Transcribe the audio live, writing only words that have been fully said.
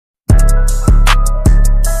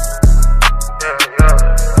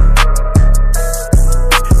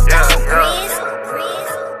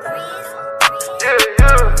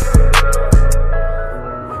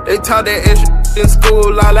Taught that extra in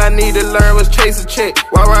school, all I need to learn was chase a check.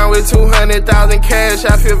 Walk around with 200,000 cash,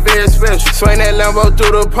 I feel very special. Swing that Lambo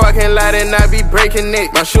through the parking lot and I be breaking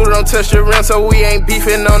neck. My shooter don't touch the rim, so we ain't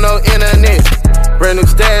beefing on no internet. Brand new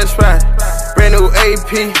stash spot, brand new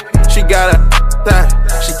AP. She got a thigh,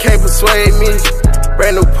 she can't persuade me.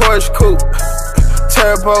 Brand new Porsche coupe,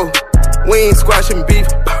 turbo. We ain't squashing beef,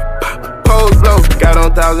 pose blow. Got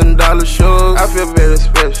on $1,000 shoes, I feel very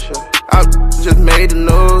special. I just made the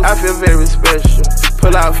news, I feel very special.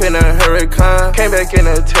 Pull out in a hurricane, came back in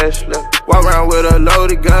a Tesla. Walk around with a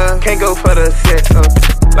loaded gun, can't go for the set.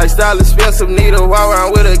 Lifestyle expensive, need to walk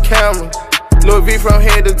around with a camera. Louis V from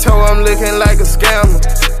head to toe, I'm looking like a scammer.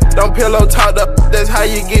 Don't pillow talk up, that's how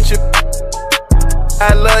you get your.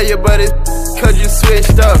 I love you, but it's cause you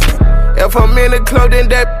switched up. If I'm in the club, then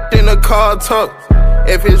that in the car talk.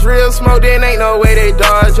 If it's real smoke, then ain't no way they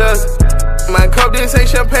dodge us. My cup didn't say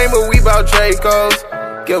champagne, but we bout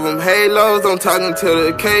Dracos. Give them halos, I'm talking to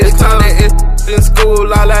the case. Taught that in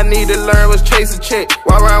school, all I need to learn was chase a check.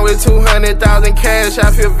 Walk around with 200,000 cash,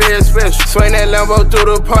 I feel very special. Swing that Lambo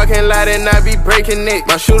through the parking lot and I be breaking neck.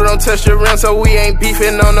 My shooter don't touch the rim, so we ain't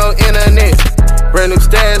beefing on no internet. Brand new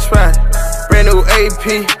stash spot, brand new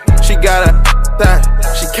AP. She got a thigh,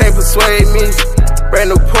 she can't persuade me. Brand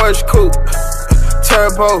new Porsche coupe,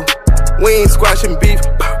 turbo. We ain't squashing beef,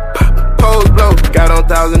 pose blow. Got on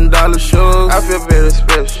 $1,000 shoes, I feel very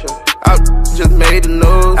special. I just made the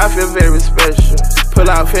news, I feel very special. Pull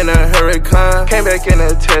out in a hurricane, came back in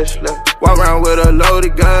a Tesla. Walk around with a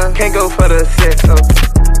loaded gun, can't go for the set.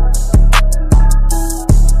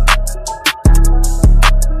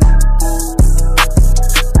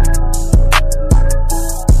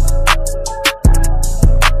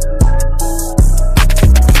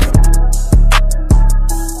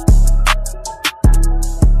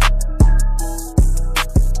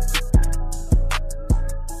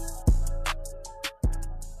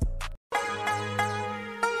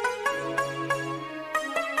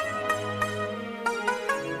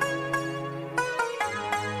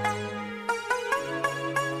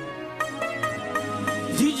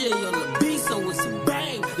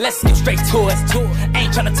 Let's get straight to it.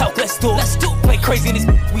 Ain't tryna talk, let's do it. Play crazy in this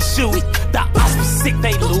we shoot. The odds was sick,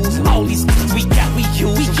 they lose. All these we got, we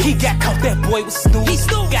use. He got caught, that boy was snooze.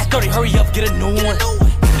 Got 30, hurry up, get a new one.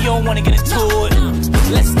 You don't wanna get into it.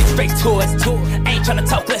 Let's get straight to it. Ain't tryna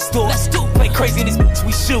talk, let's do it. Play crazy in this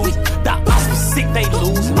we shoot. The odds was sick, they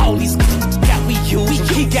lose. All these got, we use.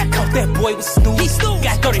 He got caught, that boy was snooze.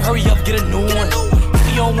 Got 30, hurry up, get a new one.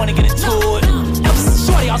 You don't wanna get into it.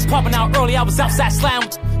 Shorty, I was popping out early, I was outside sliding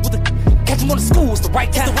with the catch him on the school, it's the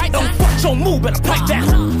right time. Don't fuck your move, better pipe down.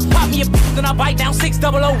 Pop me a then I bite down.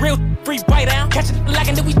 600 real free bite down. Catch it like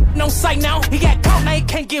and then we no sight now. He got caught, now he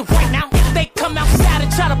can't get right now. If they come outside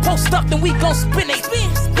and try to post up, then we gon' spin they.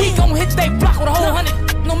 We gon' hit they block with a whole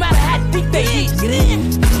 100, no matter how deep they is.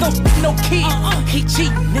 No key, he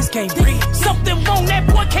cheating, this game rigged. Something wrong, that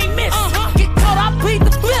boy can't miss. Get caught, I plead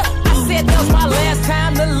the fifth. Said that was my last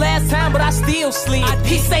time, the last time, but I still sleep.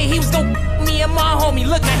 He say he was gon' me and my homie,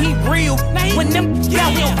 look now he real. When them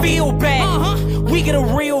out, we don't feel bad. We get a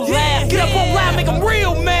real laugh. Get up on line, make them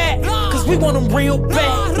real mad. Cause we want them real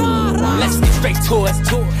bad. Let's get straight to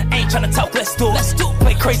it. Ain't tryna talk, let's do it.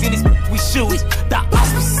 Play crazy in this we shoot. The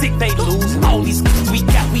odds was sick, they lose. All these we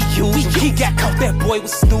got, we use. He got caught, that boy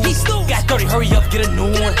was snooze. Got 30, hurry up, get a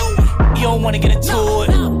new one. You don't wanna get into it.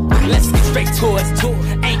 Let's get straight to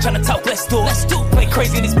it. Ain't tryna talk, let's do it. Play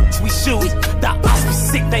crazy in this we shoot. The odds was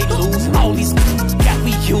sick, they lose. All these got,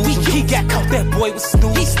 we use. He got caught, that boy was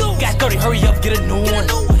snooze. Got 30, hurry up, get a new one.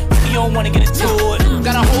 You don't wanna get into it.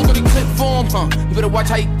 Got a whole 30 clip for him, You better watch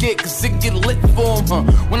how you get, cause it can get lit for him,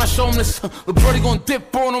 When I show him this, the birdie gon'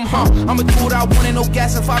 dip on him, I'ma do what I want, ain't no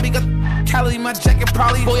gas if I be got calorie in my jacket,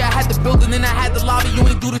 probably. Boy, I had the building and I had the lobby. You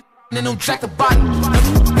ain't do the and don't jack the body.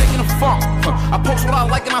 Making a funk. I post what I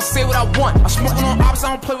like and I say what I want. I smoking on ops,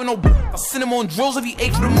 I don't play with no. I send him on drills if he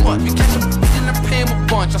ate for the month. You catch him and I pay him a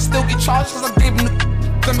bunch. I still get charged cause I gave him the.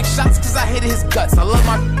 I make shots cause I hated his guts. I love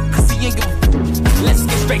my cause he ain't give a. Let's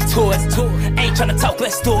get straight to it. Ain't tryna talk,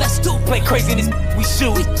 let's do it. Play crazy in this we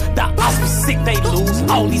shoot. The odds was sick, they lose.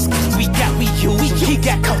 All these we got, we use. He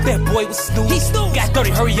got caught, that boy was snooze. Got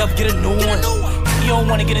 30, hurry up, get a new one. You don't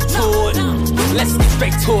wanna get into it. Let's get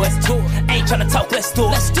straight to it. Ain't tryna talk, let's do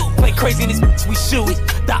it. Play crazy in this we shoot.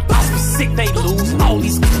 The odds was sick, they lose. All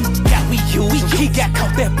these got, we use. He got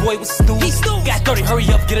caught, that boy was snooze. Got 30, hurry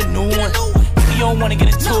up, get a new one. You don't wanna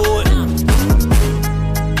get into it.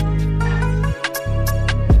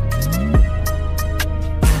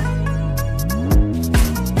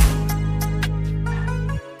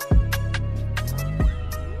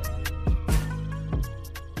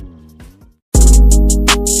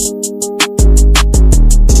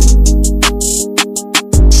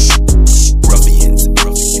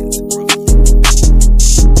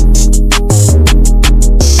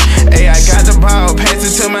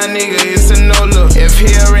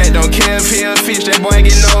 boy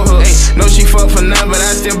get no hook. Know she fuck for nothing, but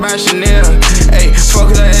I still buy Chanel. Ayy, fuck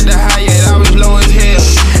her at the Hyatt, I was low as hell.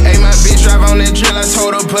 Ayy, my bitch drive on that drill, I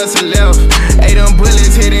told her bust a left. Ayy, them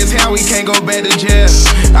bullets hit his hair, we can't go back to jail.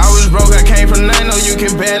 I was broke, I came from nothing, no you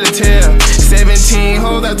can barely tell. 17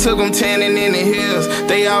 hoes, I took them tanning in the hills.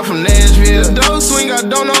 They all from Nashville. Dope swing, I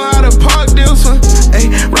don't know how to park this one. Ayy,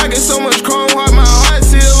 rockin' so much chrome heart, my heart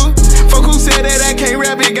silver. Fuck who said that I can't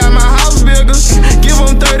rap, it got my house bigger. Give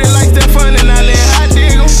them 30 like Stefan and I let I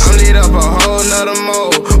dig them. I'm lit up a whole nother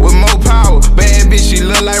mode with more power. Bad bitch, she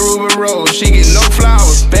look like Ruby Rose, she get no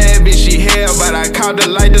flowers. Bad bitch, she hell, but I caught her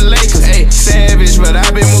like the Lakers. Ayy, savage, but I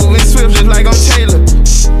been moving swift just like I'm Taylor.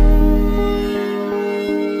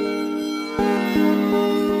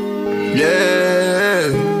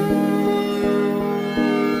 Yeah,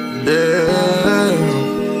 yeah.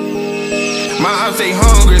 My ops stay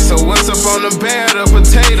hungry, so what's up on the bag of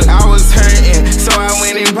potato? I was hurting, so I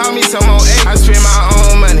went and bought me some more eggs. I spend my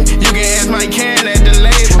own money, you can ask my can at the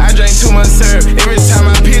label. I drank too much syrup, every time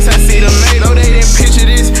I piss I see the mate. No, they didn't picture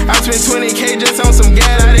this, I spent 20K just on some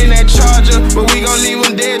gas out in that Charger. But we gon' leave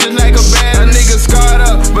them dead just like a bad. A nigga scarred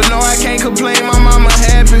up, but no I can't complain, my mama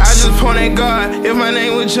happy. I just point at God, if my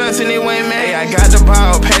name was Johnson it went mad. Hey, I got the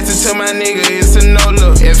ball, pass it to my nigga, it's a no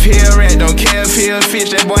look. If he a rat, don't care if he a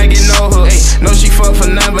fish, that boy get no hook. Hey, know she fuck for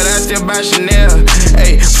nothing, but I still buy Chanel.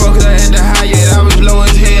 Ayy, fuck her at the Hyatt, I was low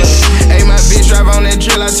as hell. Ayy, my bitch drive on that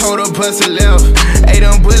drill, I told her bust a left. Ayy,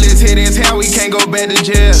 them bullets hit his hair, we can't go back to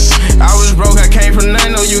jail. I was broke, I came from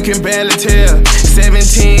nothing, no you can barely tell.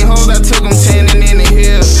 17 hoes, I took them tanning in the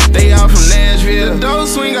hills. They all from Nashville. Dope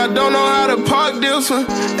swing, I don't know how to park this one.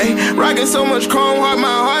 Ayy, rockin' so much chrome heart, my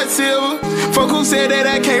heart silver. Fuck who said that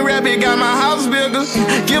I can't rap, it got my house bigger.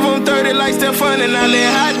 Give them 30 like Stefan and I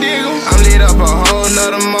let I dig them. I'm lit up a whole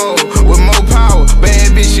nother mode with more power.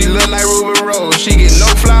 Bad bitch, she look like Ruby Rose, she get no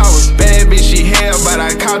flowers. Bad bitch, she hell, but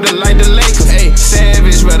I caught her like the Lakers. Ayy,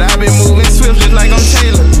 savage, but I been moving swift just like I'm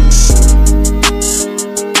Taylor.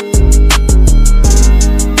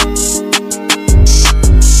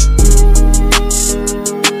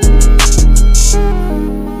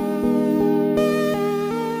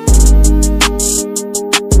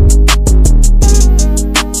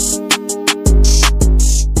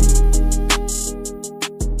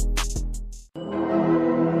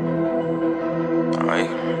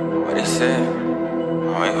 What he said?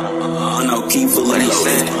 Oh no, keep what he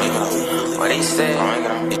said. What he said?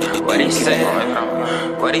 What he said?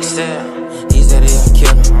 What he said? He said he a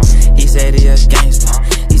killer. He said he a gangster.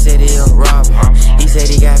 He said he a robber. He said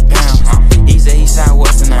he got pounds. He said he shot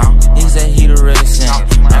what's now. He said he the realest thing.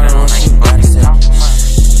 I don't know what she about to say.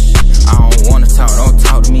 I don't wanna talk. Don't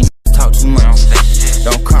talk to me. Talk too much.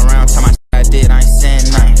 Don't come around tell my shit I did. I ain't saying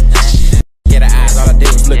nothing. Get her eyes. All I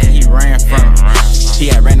did was look and he ran from it. He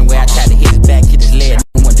had ran away, I tried to hit his back, hit his leg,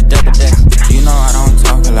 went to double dutch. You know I don't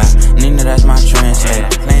talk a lot, Nina that's my translator.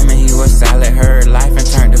 Claiming he was solid, heard life and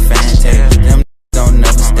turned to fantasy. Them don't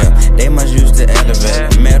never step, they must use the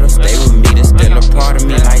elevator. Metal stay with me, they still a part of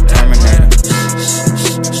me like Terminator.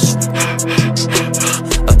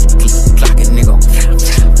 Clock a nigga.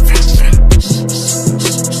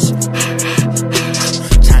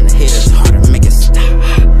 Trying to hit us hard to make it stop.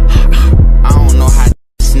 I don't know how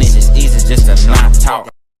snitch, it's easy just to not talk.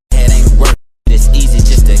 Head ain't work, it's easy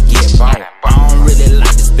just to get bought. I don't really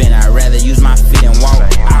like to spin, I'd rather use my feet and walk.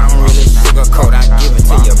 I don't really sugarcoat, I give it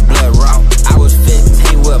to your blood raw. I was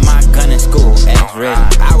 15 with my gun in school, ask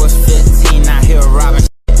Reggie. I was 15 out here robbing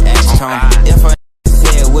shit, ask Tony. If a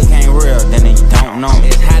said we ain't real, then he don't know me.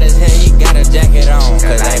 It's hot as hell, he got a jacket on,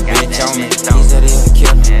 cause that bitch on me. He said he a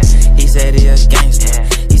killer, he said he a gangster.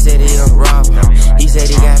 He said he a robber, he said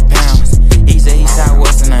he got pounds. He said he shot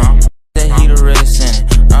what's now. He said he the realest in it.